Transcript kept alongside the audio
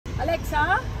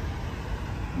Alexa,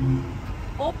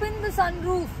 open the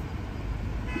sunroof.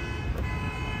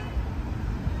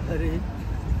 अरे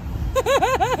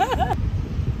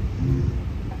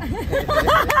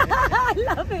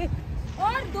Love it.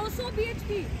 और 200 bhp.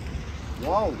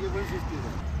 Wow, ये 160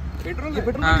 है। पेट्रोल है?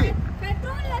 पेट्रोल है?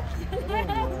 पेट्रोल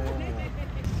है।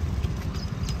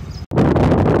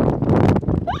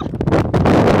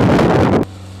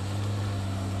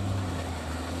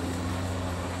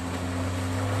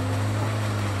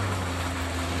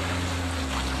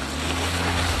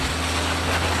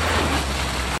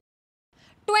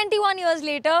 21 years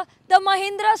later, the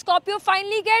Mahindra Scorpio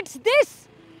finally gets this.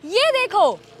 ये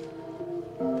देखो.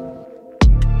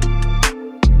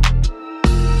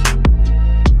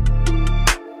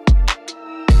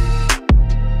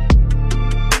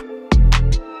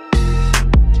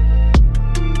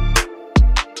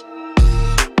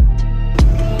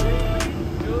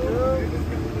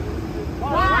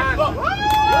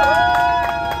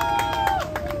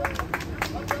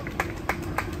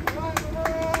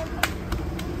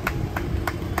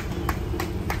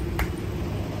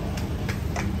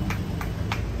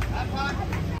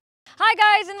 Hi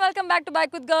guys and welcome back to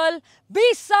Bike with Girl.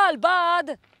 20 साल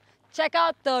बाद check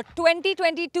out the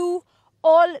 2022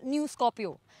 all new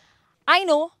Scorpio. I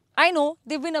know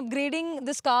they've been upgrading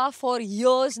this car for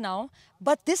years now,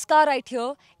 but this car right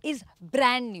here is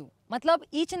brand new. मतलब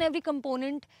each and every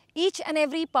component, each and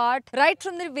every part, right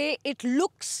from the way it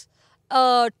looks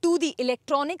to the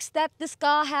electronics that this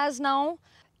car has now,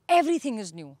 everything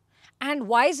is new. And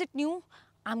why is it new?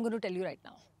 I'm going to tell you right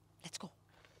now. Let's go.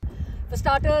 For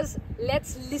starters,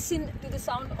 let's listen to the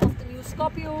sound of the new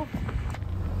Scorpio.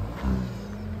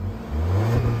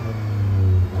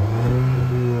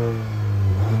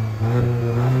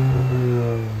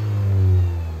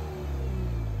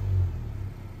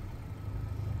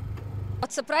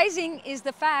 What's surprising is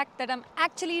the fact that I'm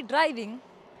actually driving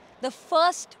the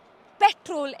first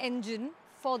petrol engine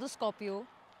for the Scorpio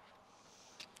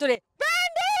today.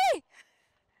 Brandy!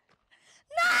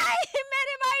 No,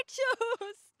 mere white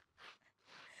shoes!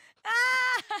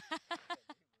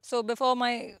 So before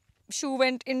my shoe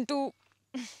went into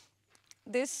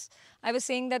this, I was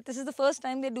saying that this is the first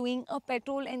time they're doing a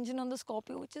petrol engine on the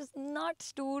Scorpio, which is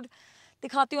nuts, dude.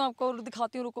 Dikhati hu aapko,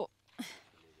 dikhati hu, ruko.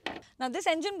 Now this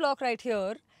engine block right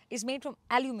here is made from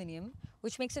aluminium,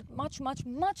 which makes it much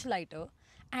lighter,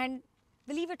 and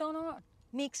believe it or not,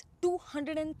 makes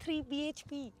 203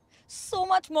 bhp. So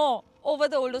much more over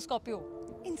the older Scorpio.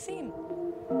 Insane.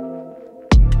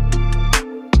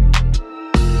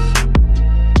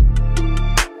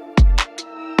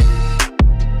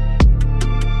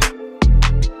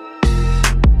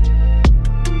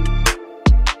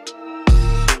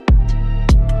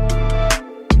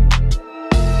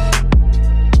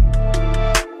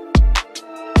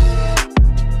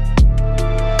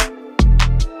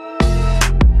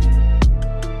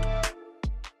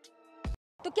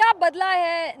 क्या बदला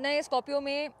है नए Scorpio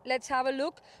में? Let's have a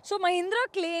look. So Mahindra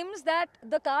claims that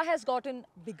the car has gotten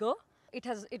bigger.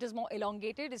 It is more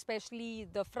elongated, especially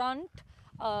the front,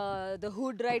 the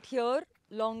hood right here,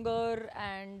 longer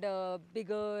and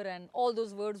bigger, and all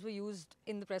those words were used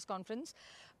in the press conference.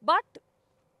 But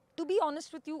to be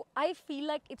honest with you, I feel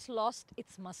like it's lost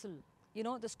its muscle. You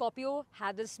know, the Scorpio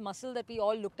had this muscle that we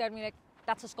all looked at me like,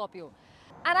 that's a Scorpio.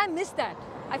 And I miss that.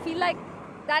 I feel like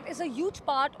that is a huge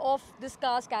part of this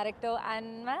car's character,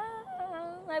 and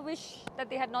I wish that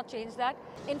they had not changed that.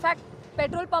 In fact,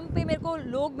 petrol pump पे मेरे को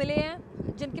लोग मिले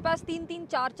हैं जिनके पास 3-3,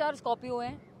 4-4 Scorpio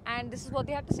हैं, and this is what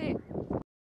they had to say.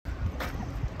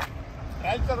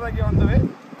 Drive चल रहा है क्या on the way?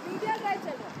 Media drive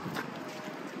चल रहा है.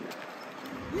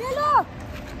 ये लो.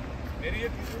 मेरी ये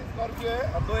तीसरी Scorpio है,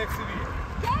 अब 2 XUV है.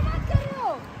 क्या बात कर रहे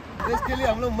हो? एड्रेस के लिए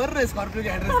हम लोग मर रहे Scorpio के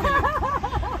एड्रेस के लिए.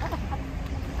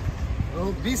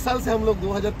 20 साल से हम लोग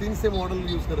 2003 से मॉडल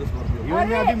यूज कर रहे हैं Scorpio. इवन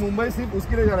मैं अभी मुंबई सिर्फ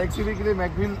उसके लिए जा रहा है, XUV के लिए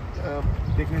मैकविल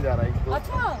देखने जा रहा है. तो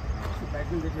अच्छा.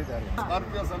 मैकविल देखने जा रहे हैं.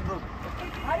 Scorpio sunroof.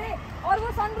 अरे और वो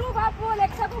सनरूफ आप वो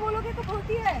Alexa को बोलोगे तो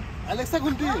खुलती है. Alexa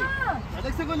खुलती है.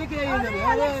 Alexa को लेके आइए.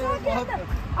 अरे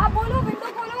आप बोलो विंडो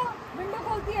खोलो, विंडो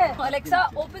खोलती है. Alexa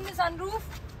open the sunroof.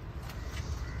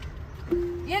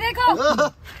 ये देखो.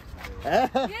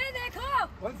 ये देखो.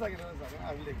 One second, I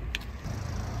will take it.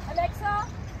 Alexa,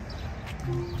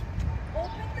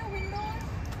 open the windows.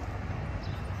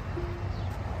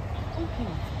 Open.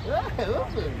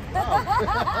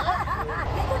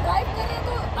 देखो ड्राइव कर रहे हैं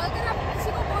तो अगर आप किसी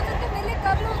को बोल सकते मेरे लिए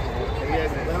कर लो.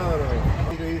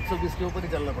 तो इसके ऊपर ही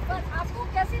चलना पड़ता है. आपको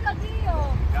कैसी लगी?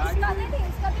 इसका नहीं,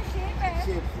 इसका जो शेप है,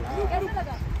 कैसा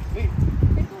लगा?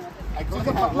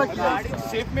 एक्चुअली पतला किया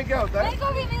शेप में क्या होता है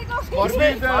मेरे इसमें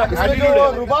जो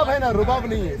रुबाब है ना रुबाब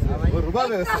नहीं है वो रुबाब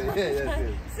है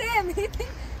सेम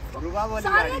रुबाब वाली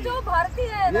सारे जो भारतीय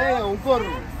है ना ये उनको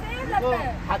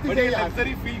हाथी चाहिए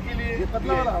लग्जरी फील के लिए ये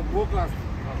पतला वाला वो क्लास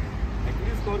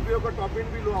एक्चुअली स्कॉर्पियो का टॉप एंड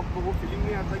भी लो आपको वो फीलिंग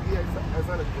नहीं आता कि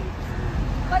ऐसा लगता है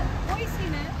पर वही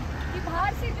सीन है कि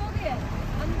बाहर से जो भी है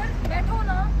अंदर बैठो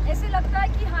ना ऐसे लगता है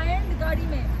कि हाई एंड गाड़ी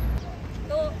में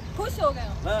तो खुश हो गए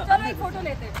हो। चलो एक फोटो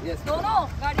लेते हैं दोनों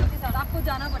गाड़ियों के साथ आपको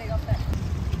जाना पड़ेगा फिर।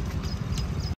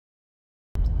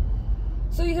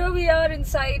 So here we are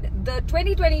inside the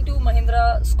 2022 Mahindra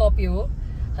Scorpio.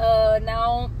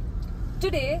 Now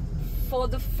today for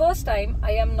the first time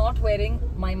I am not wearing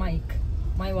my mic,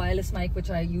 my wireless mic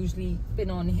which I usually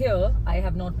pin on here. I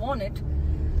have not worn it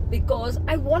because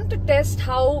I want to test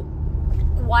how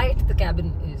quiet the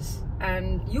cabin is.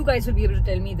 And you guys will be able to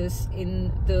tell me this in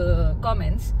the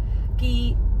comments कि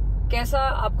कैसा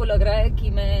आपको लग रहा है कि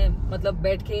मैं मतलब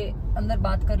बैठ के अंदर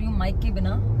बात कर रही हूँ माइक के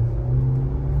बिना।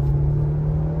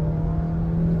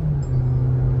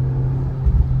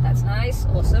 That's nice,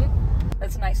 awesome.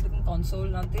 That's a nice looking console.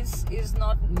 Now this is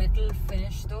not metal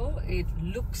finish though. It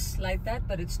looks like that,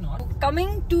 but it's not.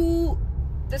 Coming to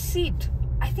the seat,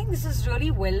 I think this is really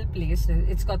well placed.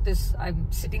 It's got this. I'm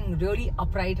sitting really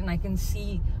upright and I can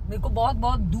see. मेरे को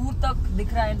बहुत दूर तक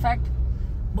दिख रहा है. In fact,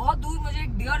 बहुत दूर मुझे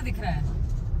एक deer दिख रहा है.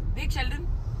 देख Sheldon.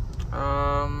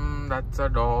 That's a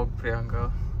dog, Priyanka.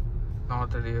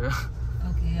 Not a deer.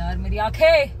 Okay यार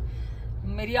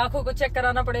मेरी आंखों को चेक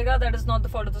कराना पड़ेगा. That is not the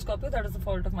fault of the Scorpio. That is the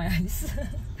fault of my eyes.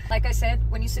 Like I said,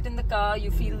 when you sit in the car,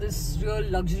 you feel this real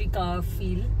luxury car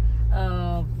feel.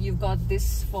 You've got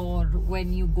this for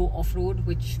when you go off-road,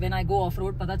 which when I go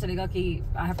off-road, पता चलेगा कि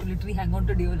I have to literally hang on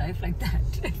to dear life like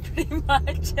that, pretty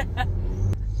much.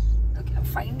 Okay, I'm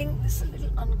finding this a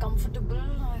little uncomfortable.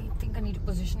 I think I need to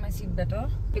position my seat better.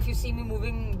 If you see me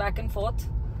moving back and forth,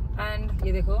 and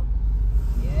ये देखो,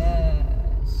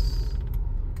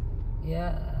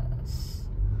 yes,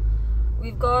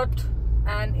 we've got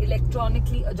an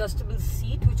electronically adjustable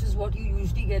seat, which is what you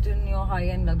usually get in your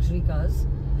high-end luxury cars.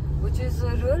 Which is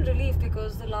a real relief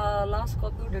because the last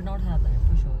Scorpio did not have that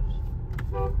for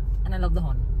sure. And I love the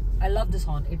horn. I love this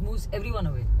horn. It moves everyone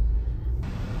away.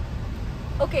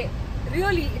 Okay,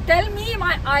 really, tell me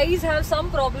my eyes have some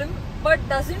problem, but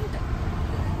doesn't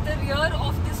the rear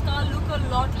of this car look a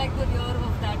lot like the rear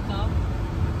of that car?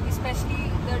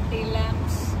 Especially the tail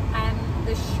lamps and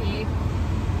the shape.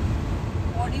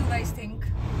 What do you guys think?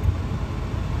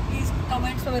 Please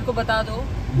comments में मेरे को बता दो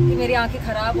कि मेरी आंखें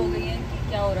खराब हो गई हैं कि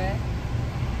क्या हो रहा है.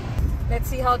 Let's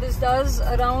see how this does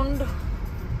around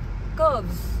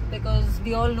curves because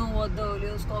we all know what the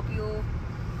earlier Scorpio's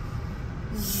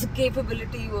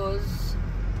capability was.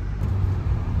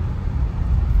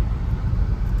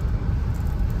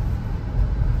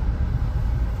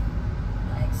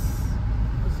 Nice.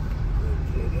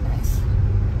 Really nice.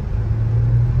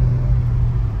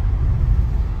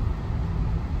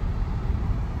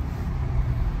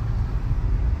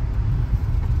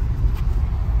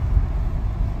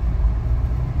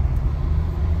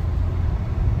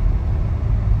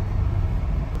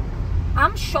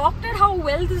 I'm shocked at how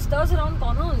well this does around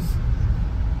corners.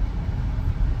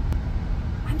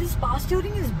 And this power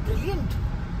steering is brilliant.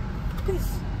 Look at this.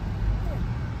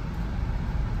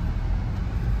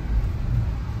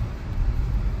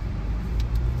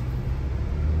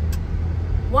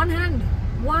 One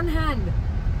hand.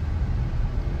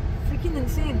 Freaking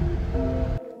insane.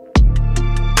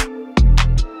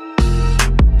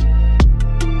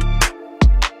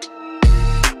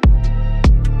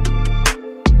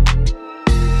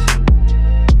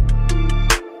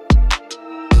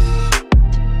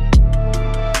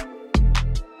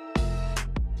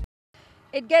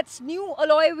 It gets new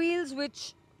alloy wheels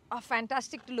which are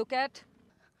fantastic to look at.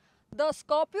 The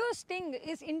Scorpio Sting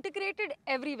is integrated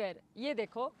everywhere. ये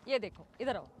देखो,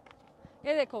 इधर आओ.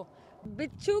 ये देखो,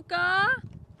 बिच्छू का.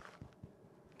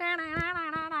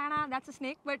 That's a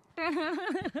snake, but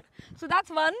so that's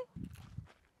one.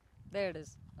 There it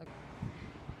is. Okay.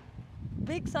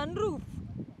 Big sunroof.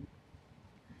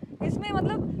 इसमें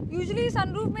मतलब usually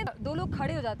sunroof में दो लोग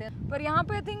खड़े हो जाते हैं, पर यहाँ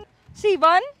पे I think see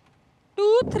 1,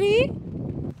 2, 3.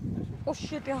 Oh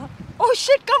shit, yeah. Oh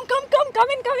shit, come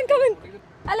in.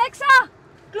 Alexa,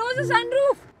 close the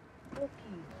sunroof.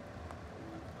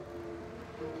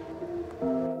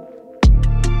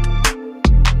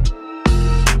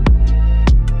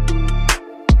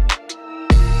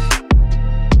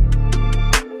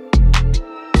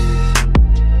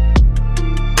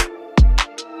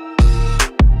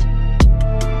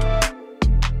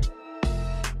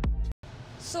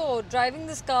 So So driving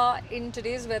this car in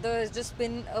today's weather has just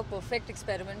been a perfect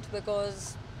experiment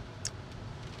because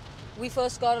we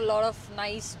first got a lot of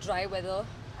nice dry weather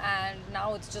and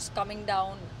now it's just coming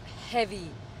down heavy.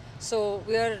 So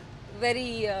we are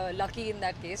very lucky in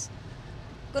that case.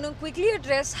 Gonna quickly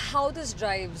address how this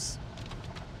drives.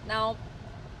 Now,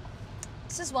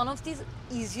 this is one of the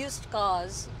easiest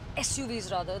cars,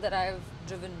 SUVs rather, that I've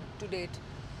driven to date.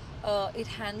 It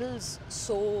handles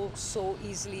so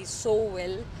easily, so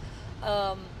well.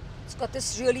 It's got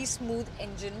this really smooth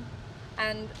engine,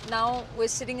 and now we're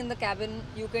sitting in the cabin.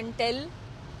 You can tell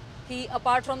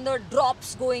apart from the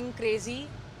drops going crazy,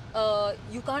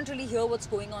 you can't really hear what's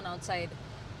going on outside.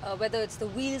 Whether it's the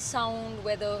wheel sound,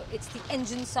 whether it's the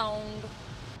engine sound.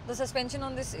 The suspension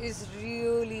on this is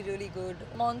really good.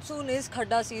 Monsoon is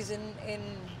khadda season in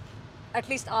at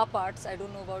least our parts. I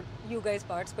don't know about you guys'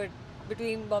 parts, but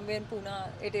between Bombay and Pune,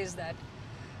 it is that.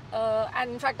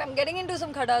 And in fact, I'm getting into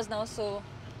some khaddas now, so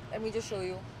let me just show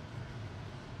you.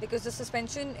 Because the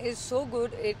suspension is so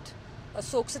good, it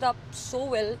soaks it up so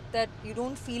well that you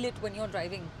don't feel it when you're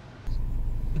driving.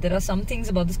 There are some things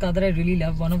about this car that I really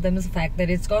love. One of them is the fact that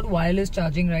it's got wireless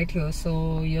charging right here.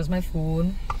 So here's my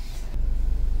phone.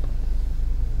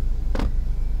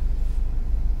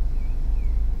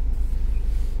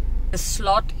 The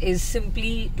slot is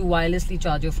simply to wirelessly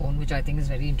charge your phone, which I think is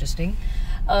very interesting.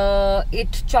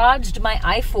 It charged my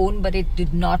iPhone, but it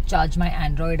did not charge my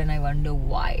Android, and I wonder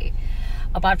why.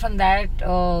 Apart from that,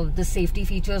 the safety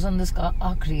features on this car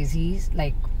are crazy,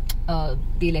 like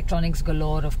the electronics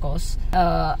galore, of course.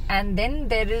 And then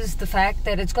there is the fact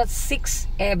that it's got 6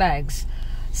 airbags.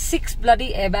 6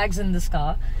 bloody airbags in this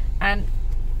car. And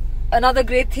another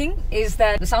great thing is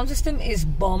that the sound system is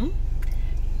bomb.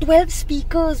 12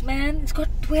 speakers, man. It's got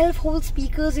 12 whole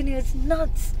speakers in here. It's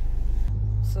nuts.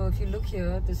 So if you look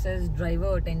here, this says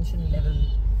driver attention level,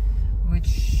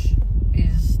 which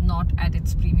is not at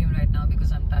its premium right now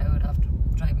because I'm tired after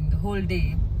driving the whole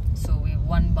day. So we have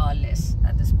 1 bar less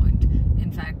at this point.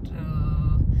 In fact,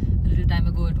 a little time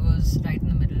ago it was right in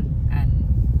the middle, and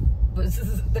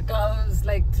the car was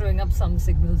like throwing up some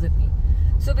signals at me.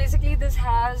 So basically this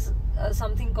has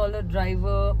something called a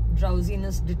driver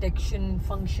drowsiness detection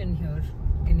function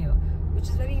in here, which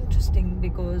is very interesting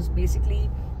because basically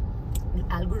the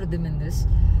algorithm in this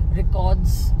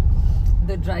records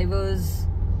the driver's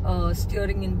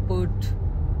steering input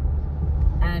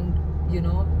and, you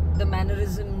know, the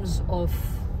mannerisms of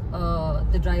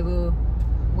the driver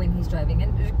when he's driving,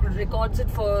 and it records it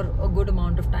for a good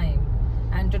amount of time.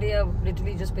 And today I've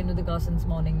literally just been with the car since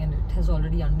morning, and it has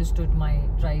already understood my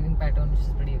driving pattern, which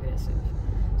is pretty aggressive.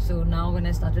 So now when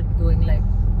I started going like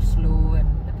slow and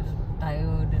I was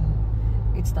tired,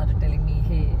 and it started telling me,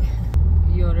 hey,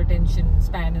 your attention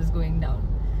span is going down.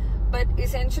 But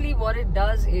essentially what it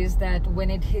does is that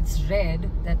when it hits red,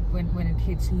 that when it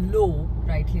hits low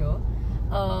right here,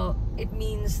 it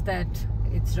means that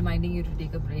it's reminding you to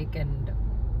take a break and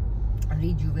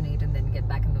rejuvenate and then get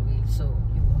back in the wheel so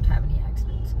you won't have any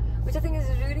accidents, which I think is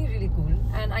really cool.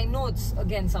 And I know it's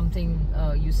again something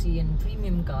you see in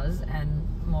premium cars and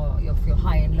more of your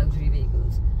high-end luxury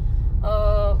vehicles,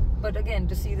 but again,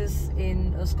 to see this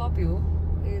in a Scorpio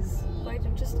is quite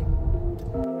interesting.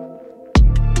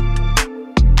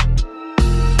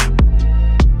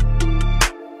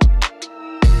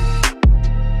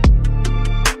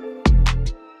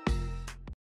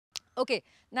 Okay,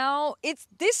 now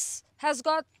this has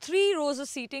got 3 rows of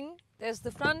seating. There's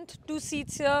the front 2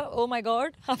 seats here. Oh my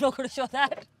god, I'm not going to show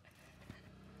that.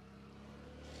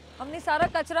 हमने सारा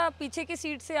कचरा पीछे की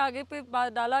seat से आगे पे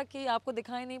डाला कि आपको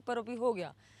दिखाई नहीं, पर अभी हो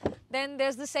गया. Then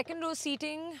there's the second row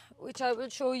seating, which I will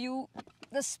show you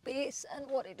the space and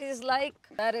what it is like.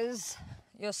 That is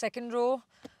your second row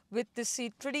with this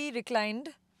seat pretty reclined.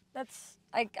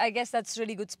 I guess that's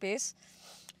really good space.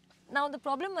 Now the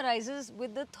problem arises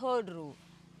with the third row,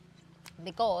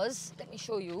 because let me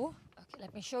show you. Okay,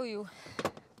 let me show you.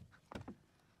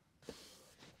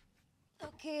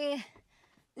 Okay,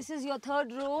 this is your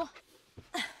third row,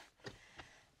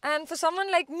 and for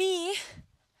someone like me,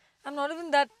 I'm not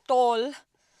even that tall.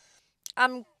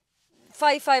 I'm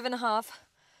 5'5.5".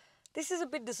 This is a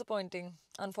bit disappointing,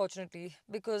 unfortunately,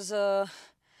 because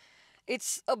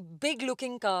it's a big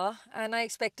looking car and I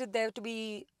expected there to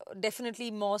be definitely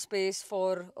more space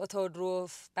for a third row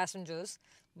of passengers,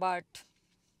 but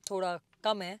thoda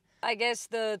kam hai. I guess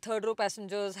the third row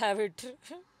passengers have it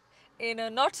in a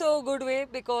not so good way,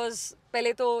 because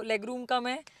pehle to legroom kam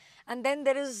hai, and then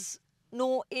there is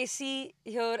no AC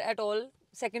here at all.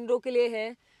 Second row ke liye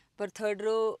hai, पर third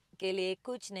row के लिए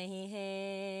कुछ नहीं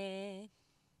है.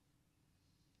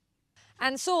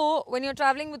 And so when you're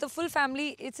traveling with a full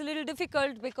family, it's a little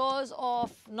difficult because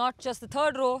of not just the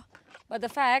third row, but the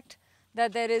fact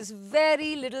that there is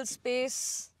very little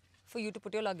space for you to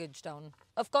put your luggage down.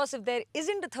 Of course, if there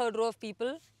isn't a third row of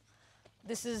people,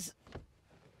 this is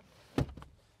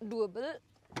doable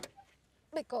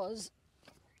because,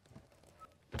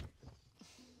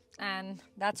 and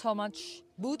that's how much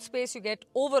boot space you get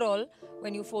overall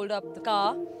when you fold up the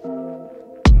car.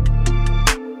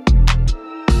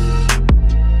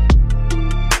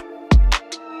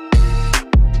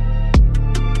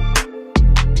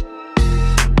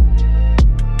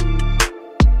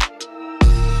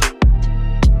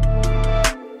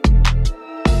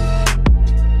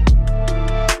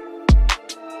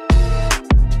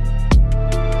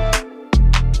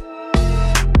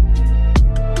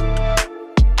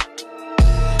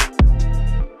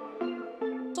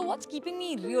 What's keeping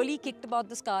me really kicked about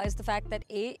this car is the fact that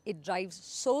A, it drives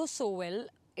so well.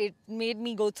 It made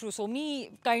me go through so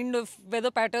many kind of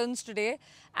weather patterns today,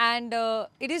 and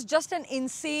it is just an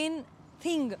insane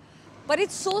thing. But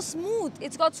it's so smooth.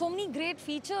 It's got so many great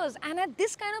features, and at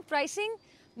this kind of pricing,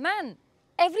 man,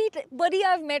 everybody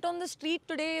I've met on the street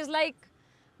today is like,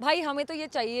 "Bhai, hame to ye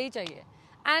chahiye hi chahiye."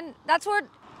 And that's what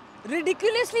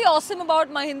ridiculously awesome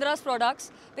about Mahindra's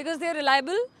products, because they're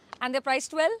reliable and they're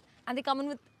priced well, and they come in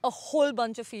with a whole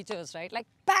bunch of features, right? Like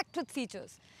packed with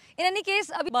features. In any case,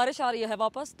 abhi बारिश आ रही है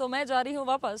वापस, तो मैं जा रही हूँ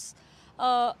वापस.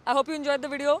 I hope you enjoyed the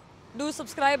video. Do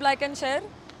subscribe, like and share.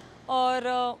 और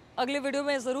अगले वीडियो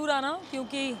में ज़रूर आना,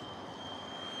 क्योंकि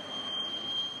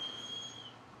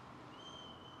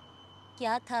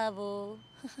क्या था वो?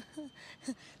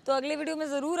 तो अगले वीडियो में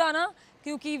ज़रूर आना,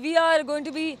 क्योंकि we are going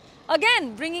to be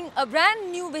again bringing a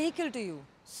brand new vehicle to you.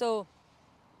 So,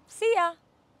 see ya.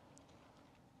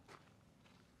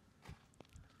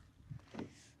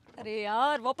 अरे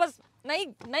यार वापस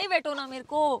नहीं बैठो ना मेरे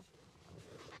को.